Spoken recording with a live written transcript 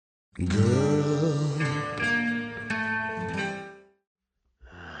Girl,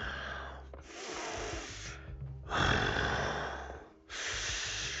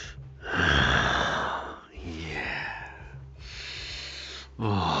 yeah.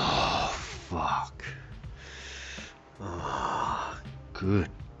 Oh, fuck. Oh, good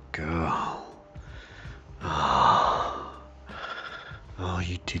girl. Oh,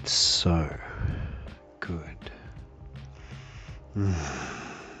 you did so good.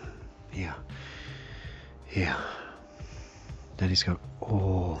 Here, here. Daddy's got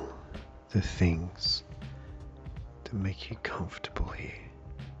all the things to make you comfortable here.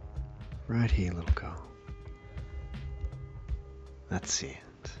 Right here, little girl. That's it.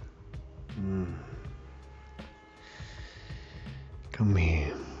 Come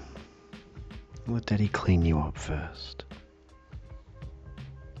here. Let Daddy clean you up first.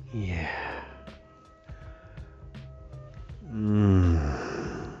 Yeah.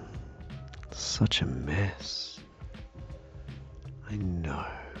 Such a mess. I know.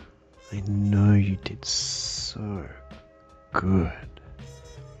 I know you did so good.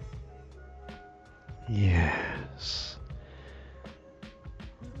 Yes.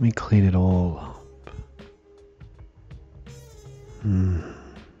 Let me clean it all up.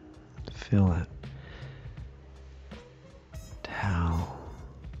 Feel that towel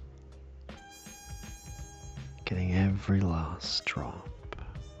getting every last drop.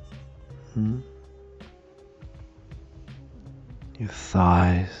 Your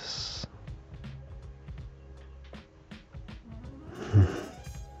thighs.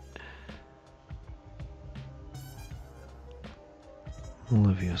 All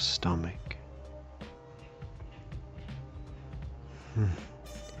of your stomach.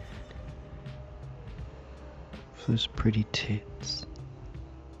 Those pretty tits.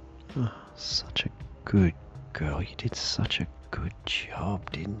 Oh, such a good girl. You did such a good job,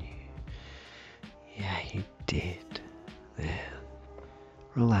 didn't you? Yeah, you did. There.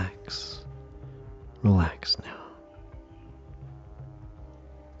 Relax. Relax now.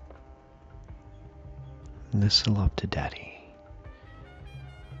 Nestle up to Daddy.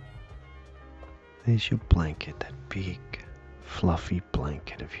 There's your blanket, that big, fluffy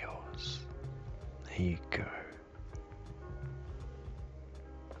blanket of yours. There you go.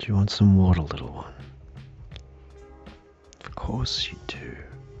 Do you want some water, little one? Of course you do.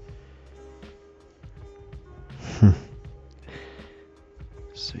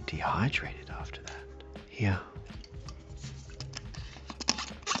 So dehydrated after that. Here.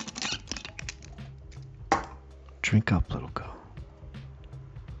 Drink up, little girl.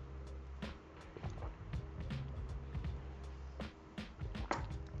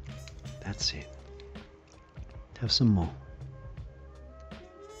 That's it. Have some more.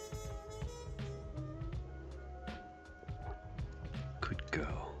 Good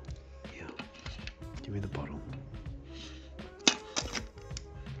girl. Here. Give me the bottle.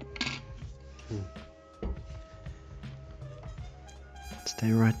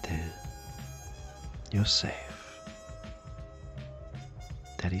 Stay right there. You're safe.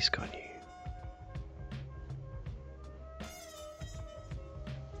 Daddy's got you.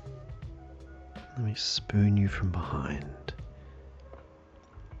 Let me spoon you from behind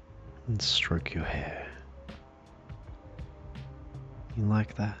and stroke your hair. You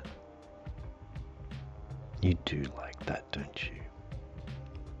like that? You do like that, don't you?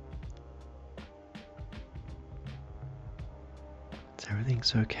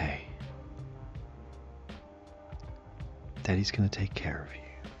 Everything's okay. Daddy's gonna take care of you.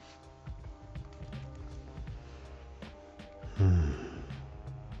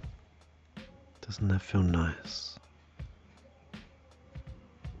 Doesn't that feel nice?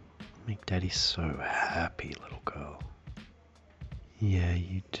 Make Daddy so happy, little girl. Yeah,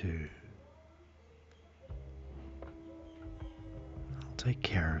 you do. I'll take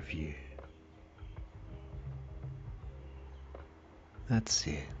care of you. That's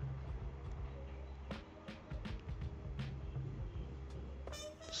it.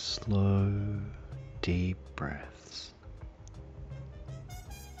 Slow, deep breaths.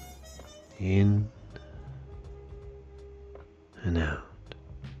 In and out.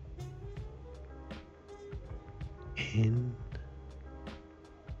 In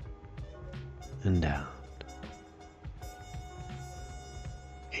and out.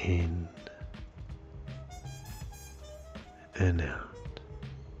 In and out.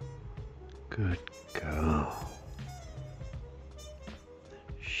 Good girl.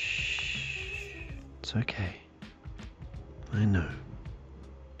 Shh. It's okay. I know.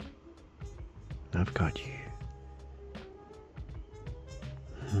 I've got you.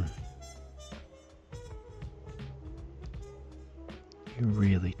 You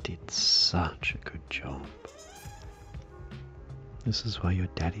really did such a good job. This is why your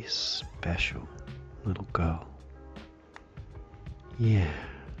daddy's special, little girl. Yeah.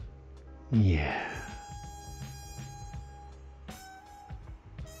 Yeah.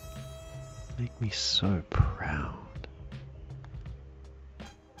 Make me so proud.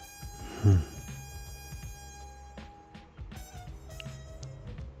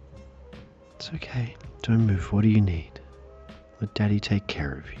 It's okay. Don't move. What do you need? Let Daddy take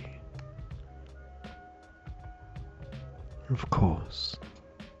care of you. Of course.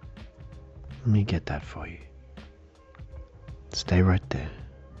 Let me get that for you. Stay right there.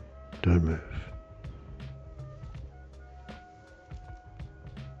 Don't move.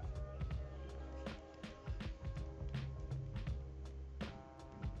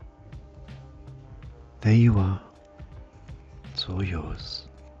 There you are. It's all yours.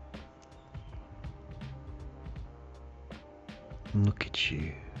 Look at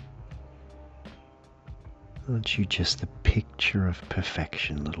you. Aren't you just the picture of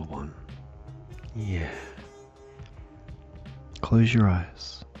perfection, little one? Yeah. Close your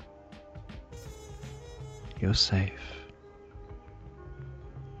eyes. You're safe.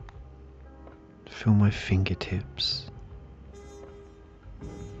 Feel my fingertips.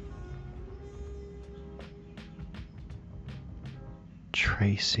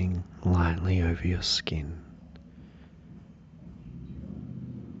 Tracing lightly over your skin.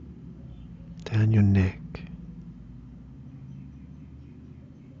 Down your neck.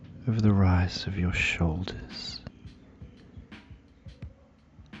 Over the rise of your shoulders.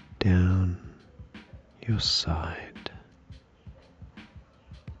 Down your side.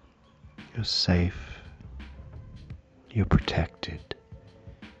 You're safe. You're protected.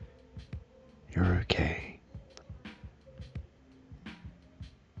 You're okay.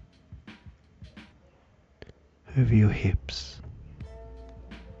 Over your hips.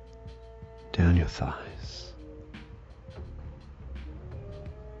 Down your thighs.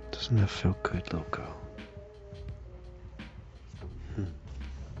 Doesn't that feel good, little girl?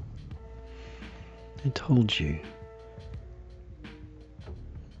 I told you.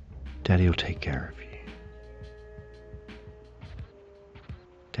 Daddy will take care of you.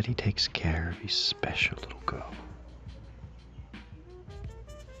 Daddy takes care of his special little girl,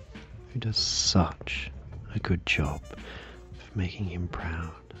 who does such a good job of making him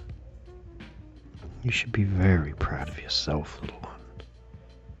proud. You should be very proud of yourself, little one.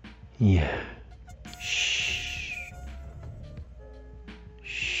 Yeah. Shh.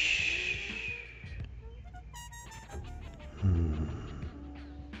 Shh.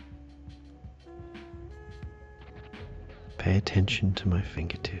 Pay attention to my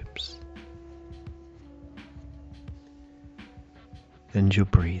fingertips. And your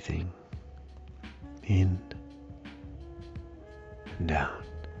breathing. In and out.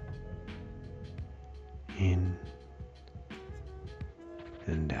 In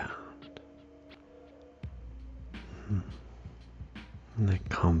and out. And that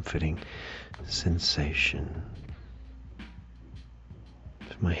comforting sensation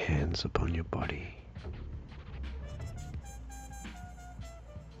of my hands upon your body.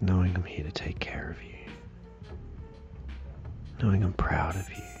 Knowing I'm here to take care of you. Knowing I'm proud of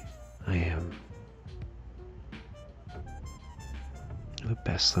you. I am. You're the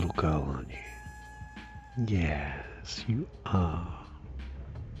best little girl, aren't you? Yes, you are.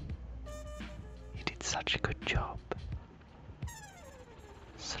 You did such a good job.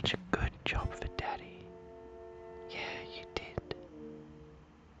 Such a good job for Daddy. Yeah, you did.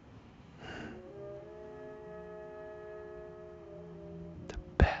 The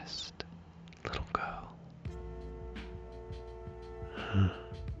best little girl.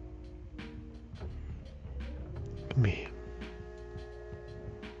 Come here.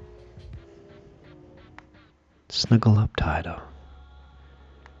 Snuggle up tighter.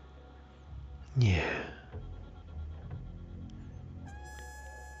 Yeah.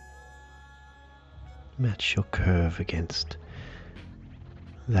 Match your curve against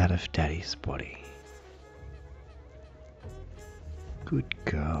that of Daddy's body. Good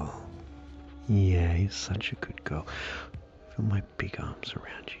girl. Yeah, you're such a good girl. Feel my big arms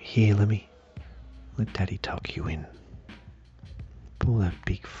around you. Here, let Daddy tuck you in. Pull that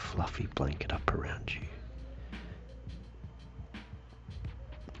big fluffy blanket up around you.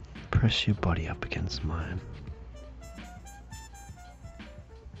 Press your body up against mine.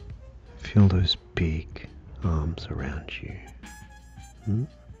 Feel those big arms around you.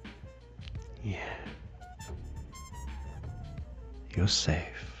 Yeah. You're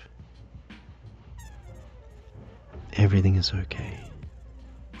safe. Everything is okay.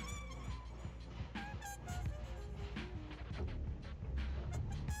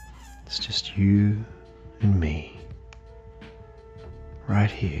 It's just you and me. Right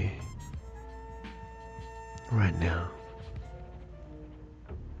here. Right now.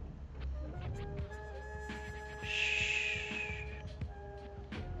 Shh.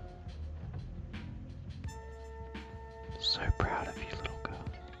 So proud of you, little girl.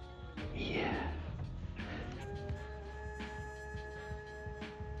 Yeah.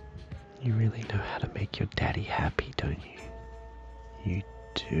 You really know how to make your daddy happy, don't you? You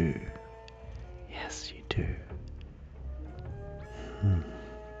do. Yes, you do.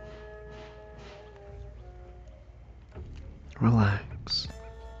 Relax.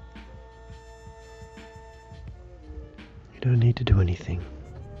 You don't need to do anything.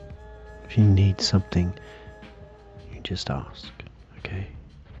 If you need something, you just ask, okay?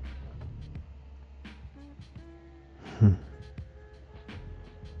 Your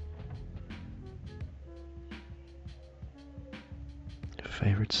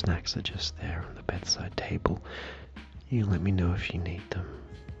favorite snacks are just there on the bedside table. You let me know if you need them.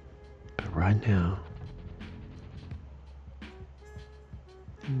 But right now,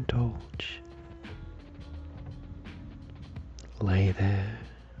 indulge. Lay there.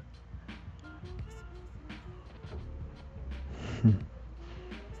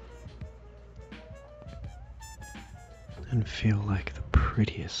 And feel like the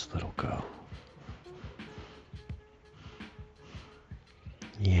prettiest little girl.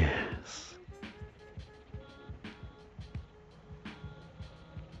 Yes.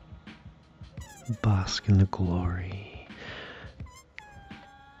 Bask in the glory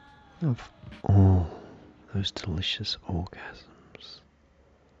of all those delicious orgasms.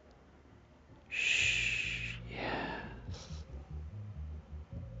 Shh, yes.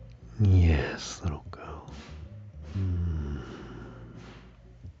 Yes, little girl.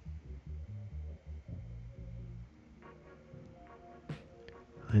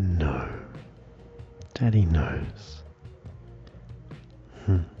 I know. Daddy knows.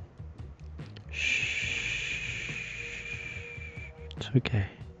 Shh. It's okay.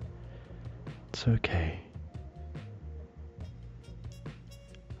 It's okay.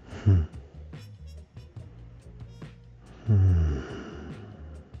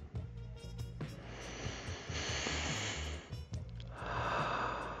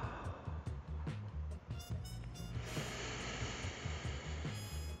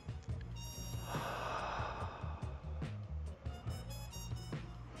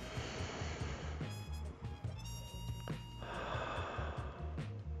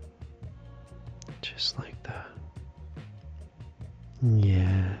 Just like that.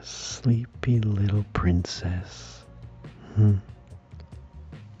 Yes, sleepy little princess.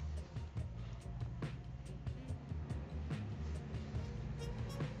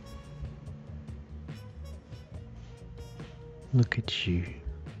 Look at you,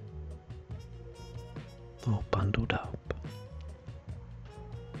 all bundled up.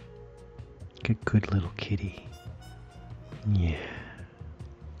 Like a good little kitty. Yeah.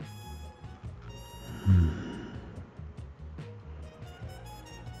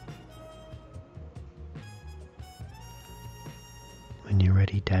 When you're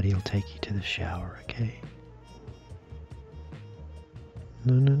ready, Daddy will take you to the shower, okay?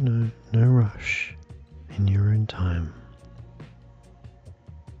 No rush. In your own time.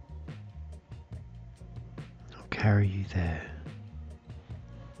 I'll carry you there.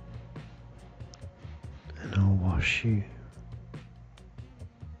 And I'll wash you.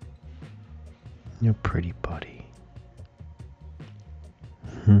 Your pretty body.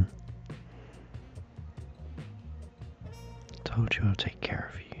 Told you I'll take care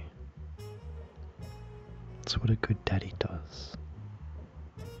of you. That's what a good daddy does.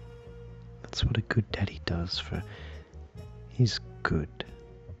 That's what a good daddy does for his good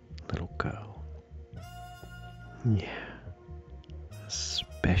little girl. Yeah.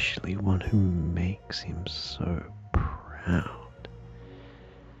 Especially one who makes him so proud.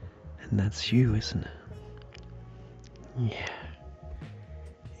 And that's you, isn't it? Yeah.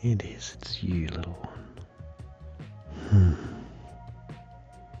 It is. It's you, little one.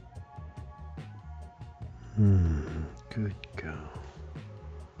 Good girl.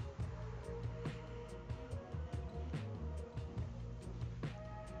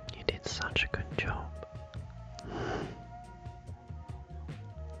 You did such a good job.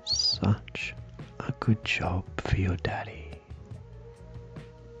 Such a good job for your daddy.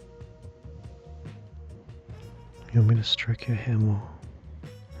 You want me to stroke your hair more?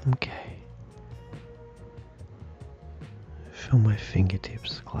 Okay. Feel my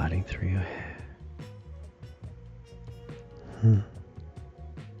fingertips gliding through your hair.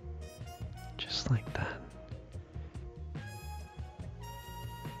 Just like that.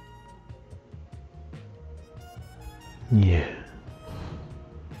 Yeah.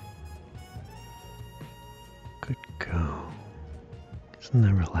 Good girl. Isn't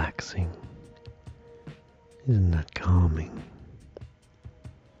that relaxing? Isn't that calming?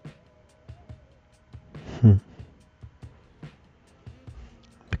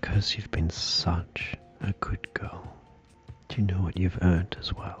 Because you've been such a good girl. Do you know what you've earned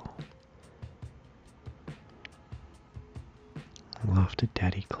as well? Well, after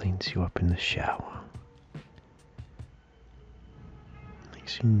Daddy cleans you up in the shower,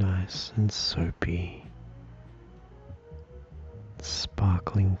 makes you nice and soapy,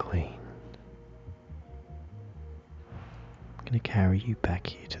 sparkling clean, I'm going to carry you back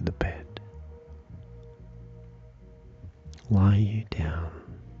here to the bed, lie you down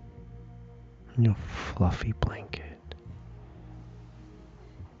in your fluffy blanket.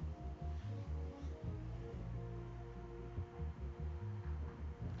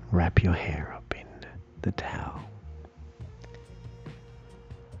 Wrap your hair up in the towel.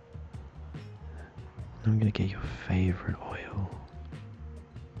 I'm going to get your favorite oil.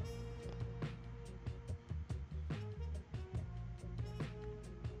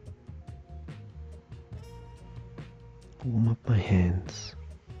 Warm up my hands.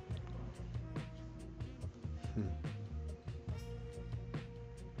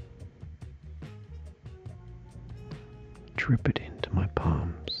 Drip it into my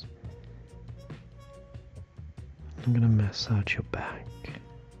palms. I'm going to massage your back.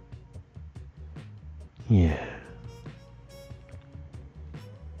 Yeah.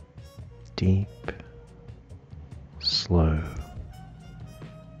 Deep, slow,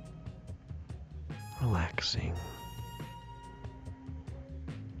 relaxing.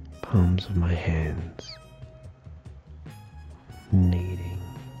 Palms of my hands kneading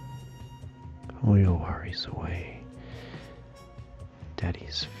all your worries away.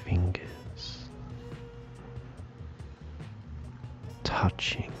 Daddy's fingers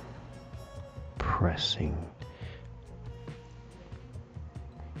touching, pressing,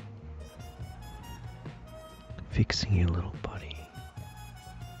 fixing your little body.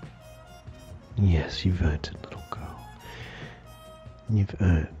 Yes, you've earned it, little girl. You've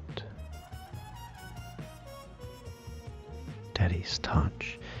earned Daddy's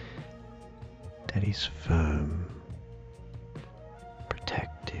touch, Daddy's firm,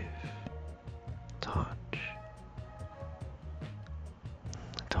 protective touch.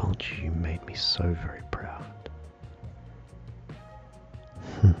 I told you you made me so very proud.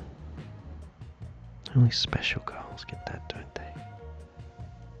 Only special girls get that, don't they?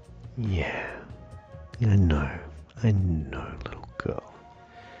 Yeah, I know, little girl.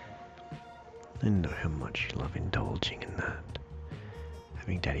 I know how much you love indulging in that.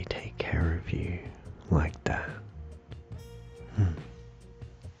 Having Daddy take care of you like that.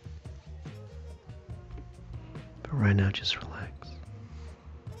 But right now, just relax.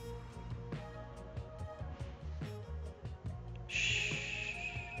 Shh.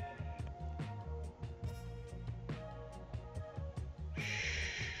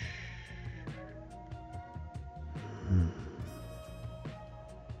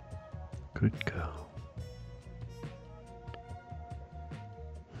 Good girl.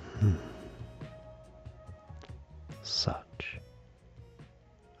 Such